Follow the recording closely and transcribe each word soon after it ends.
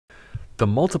The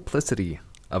multiplicity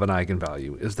of an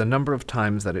eigenvalue is the number of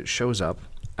times that it shows up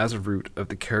as a root of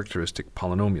the characteristic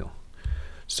polynomial.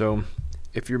 So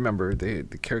if you remember, the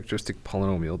characteristic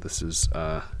polynomial, this is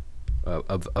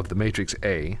of the matrix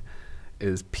A,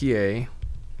 is PA,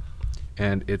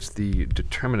 and it's the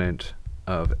determinant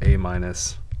of A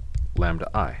minus lambda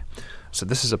I. So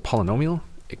this is a polynomial.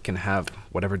 It can have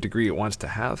whatever degree it wants to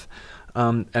have.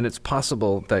 And it's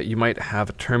possible that you might have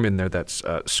a term in there that's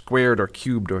squared or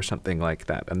cubed or something like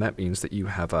that. And that means that you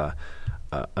have an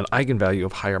eigenvalue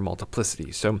of higher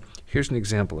multiplicity. So here's an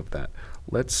example of that.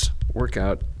 Let's work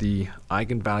out the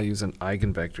eigenvalues and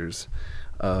eigenvectors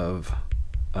of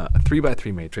a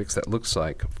 3x3 matrix that looks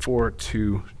like 4,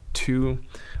 2, 2,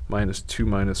 minus 2,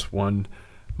 minus 1,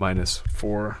 minus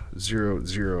 4, 0,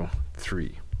 0,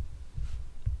 3.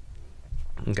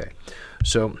 Okay,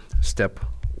 so step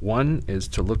 1 is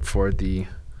to look for the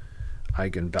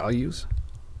eigenvalues.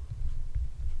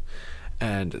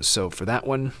 And so for that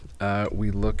one,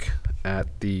 we look at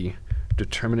the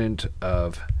determinant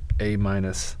of A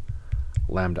minus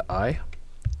lambda I.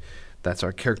 That's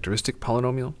our characteristic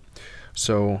polynomial.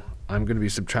 So I'm going to be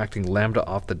subtracting lambda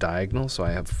off the diagonal. So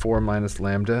I have 4 minus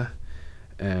lambda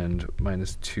and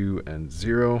minus 2 and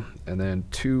 0. And then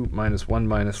 2 minus 1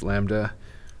 minus lambda,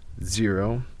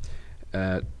 0.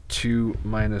 2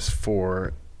 minus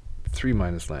 4, 3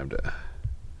 minus lambda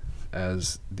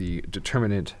as the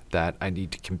determinant that I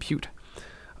need to compute.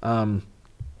 I'm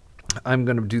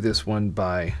going to do this one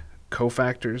by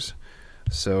cofactors.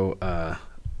 So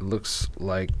it looks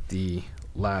like the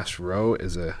last row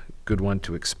is a good one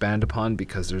to expand upon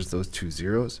because there's those two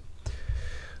zeros.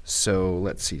 So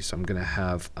let's see. So I'm going to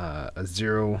have a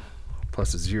 0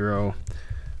 plus a 0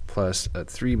 plus a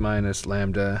 3 minus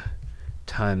lambda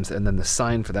times, and then the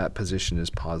sign for that position is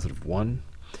positive 1.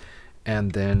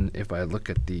 And then if I look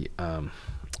at the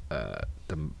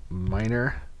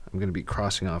minor, I'm going to be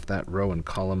crossing off that row and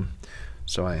column.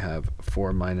 So I have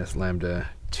 4 minus lambda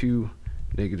 2,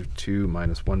 negative 2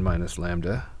 minus 1 minus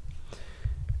lambda.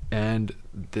 And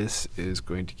this is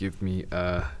going to give me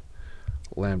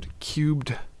lambda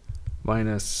cubed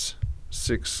minus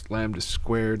 6 lambda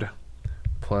squared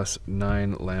plus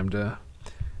 9 lambda.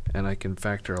 And I can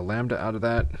factor a lambda out of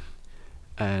that,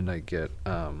 and I get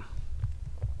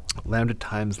lambda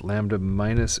times lambda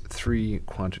minus 3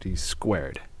 quantity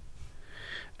squared.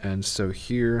 And so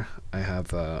here I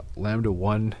have lambda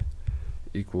 1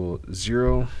 equal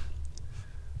 0,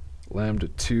 lambda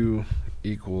 2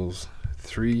 equals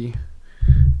 3,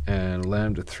 and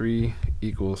lambda 3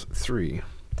 equals 3.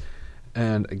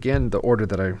 And again, the order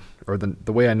that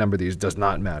the way I number these does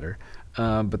not matter.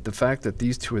 But the fact that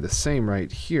these two are the same right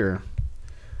here,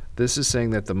 this is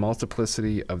saying that the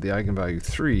multiplicity of the eigenvalue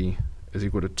 3 is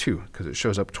equal to 2 because it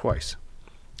shows up twice.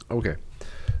 Okay,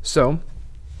 so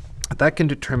that can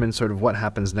determine sort of what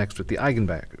happens next with the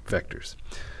eigenvectors.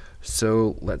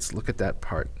 So let's look at that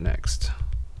part next.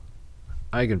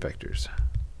 Eigenvectors.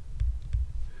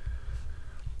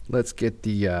 Let's get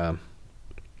the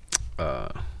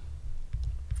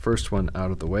first one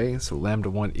out of the way. So lambda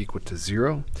 1 equal to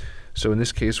 0. So in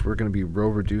this case, we're going to be row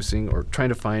reducing or trying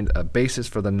to find a basis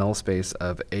for the null space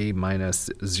of A minus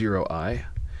 0I,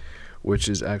 which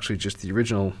is actually just the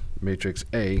original matrix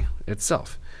A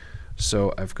itself.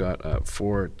 So I've got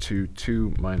 4, 2,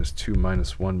 2, minus 2,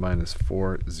 minus 1, minus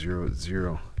 4, 0,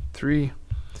 0, 3.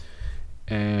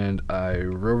 And I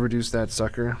row reduce that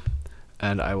sucker,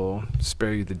 and I will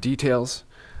spare you the details.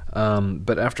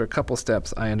 But after a couple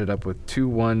steps, I ended up with 2,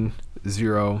 1,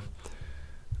 0,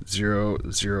 0,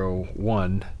 0,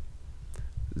 1,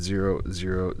 0,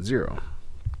 0, 0.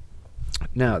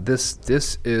 Now this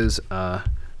is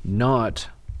not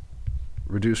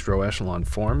reduced row echelon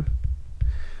form,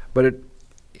 but it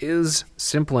is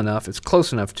simple enough, it's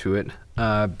close enough to it,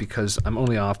 because I'm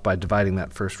only off by dividing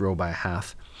that first row by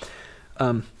half.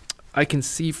 I can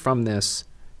see from this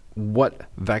what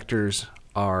vectors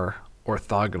are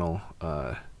orthogonal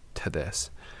to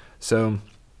this. So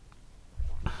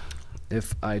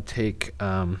if I take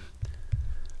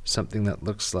something that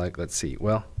looks like, let's see,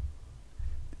 well,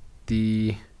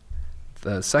 the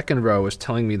second row is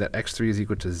telling me that x3 is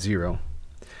equal to 0.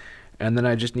 And then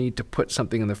I just need to put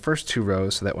something in the first two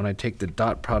rows so that when I take the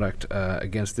dot product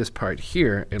against this part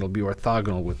here, it'll be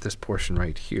orthogonal with this portion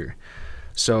right here.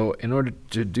 So in order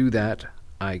to do that,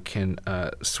 I can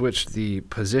switch the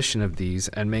position of these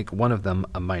and make one of them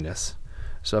a minus.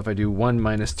 So if I do 1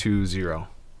 minus 2, 0,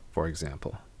 for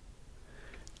example.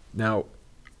 Now,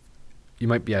 you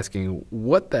might be asking,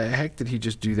 what the heck did he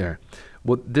just do there?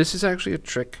 Well, this is actually a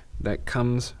trick that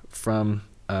comes from,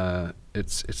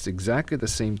 it's exactly the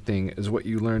same thing as what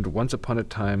you learned once upon a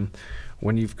time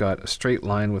when you've got a straight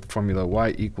line with formula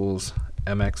y equals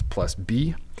mx plus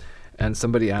b, and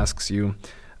somebody asks you,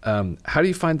 how do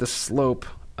you find the slope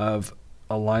of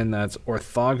a line that's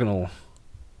orthogonal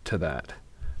to that?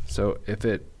 So if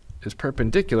it is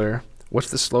perpendicular,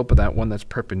 what's the slope of that one that's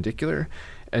perpendicular?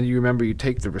 And you remember you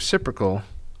take the reciprocal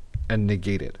and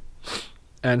negate it.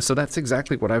 And so that's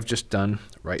exactly what I've just done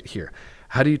right here.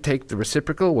 How do you take the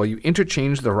reciprocal? Well, you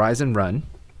interchange the rise and run.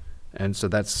 And so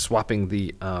that's swapping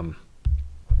the 2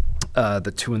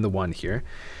 and the 1 here.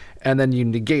 And then you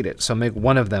negate it. So make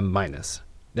one of them minus.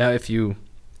 Now, if you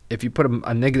put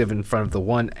a negative in front of the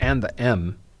 1 and the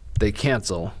m, they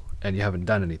cancel, and you haven't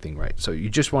done anything right. So you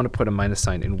just want to put a minus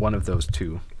sign in one of those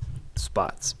 2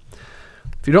 spots.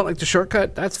 If you don't like the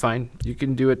shortcut, that's fine. You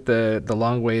can do it the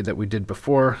long way that we did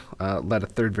before. Let a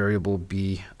third variable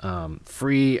be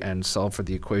free and solve for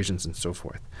the equations and so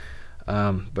forth.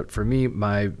 But for me,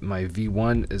 my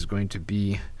v1 is going to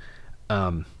be,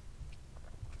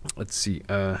 let's see,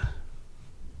 well,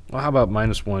 how about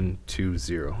 -1, 2,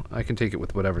 0? I can take it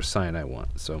with whatever sign I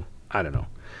want. So I don't know.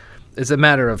 It's a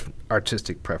matter of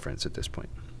artistic preference at this point.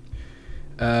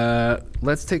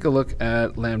 Let's take a look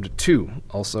at lambda 2,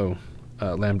 also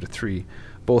lambda 3,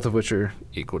 both of which are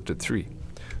equal to 3.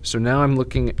 So now I'm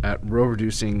looking at row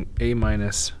reducing a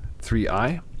minus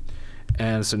 3i.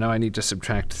 And so now I need to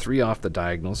subtract 3 off the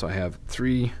diagonal. So I have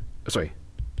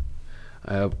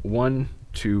 1,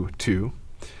 2, 2.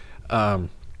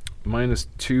 Minus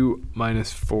 2,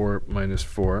 minus 4, minus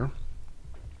 4,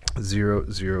 0,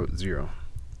 0, 0.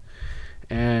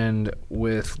 And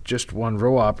with just one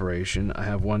row operation, I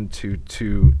have 1, 2,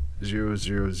 2, 0,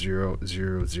 0, 0,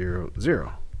 0, 0,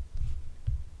 0.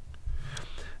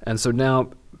 And so now,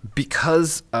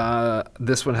 because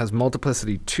this one has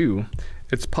multiplicity 2,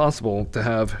 it's possible to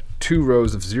have 2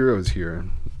 rows of zeros here.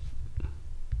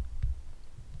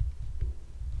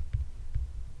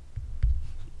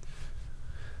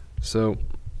 So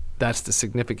that's the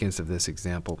significance of this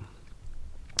example.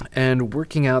 And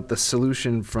working out the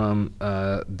solution from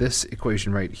this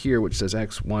equation right here, which says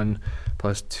x1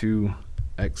 plus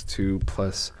 2x2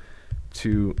 plus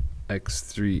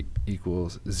 2x3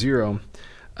 equals 0,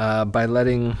 by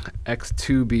letting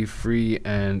x2 be free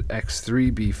and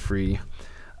x3 be free,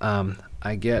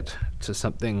 I get to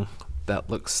something that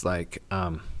looks like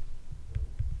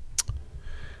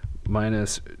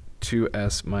minus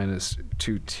 2s minus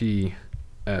 2t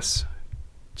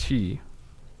st,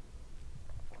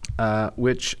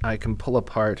 which I can pull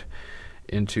apart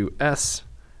into s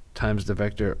times the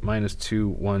vector minus 2,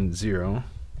 1, 0,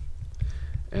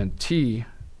 and t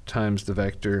times the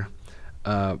vector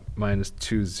minus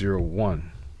 2, 0,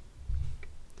 1.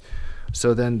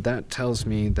 So then that tells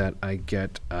me that I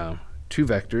get 2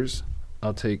 vectors.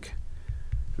 I'll take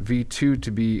v2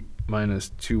 to be minus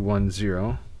 2, 1,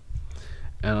 0,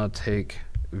 and I'll take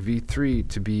v3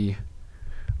 to be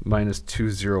minus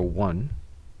 2, 0, 1.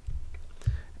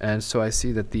 And so I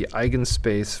see that the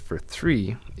eigenspace for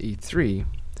 3, E3,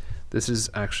 this is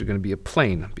actually going to be a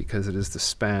plane because it is the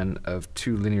span of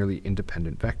 2 linearly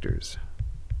independent vectors.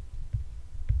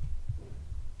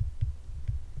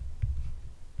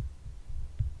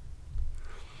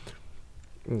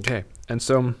 Okay, and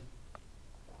so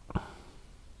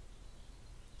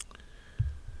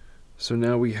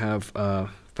now we have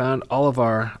found all of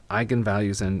our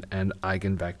eigenvalues and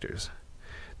eigenvectors.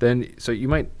 Then, so you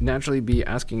might naturally be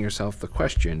asking yourself the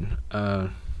question,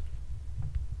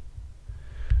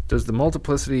 does the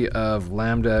multiplicity of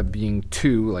lambda being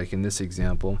 2, like in this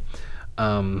example,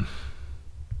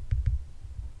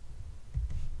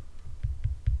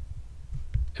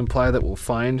 imply that we'll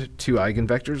find 2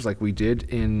 eigenvectors like we did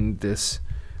in this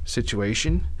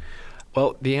situation?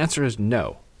 Well, the answer is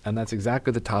no, and that's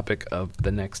exactly the topic of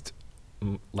the next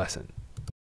lesson.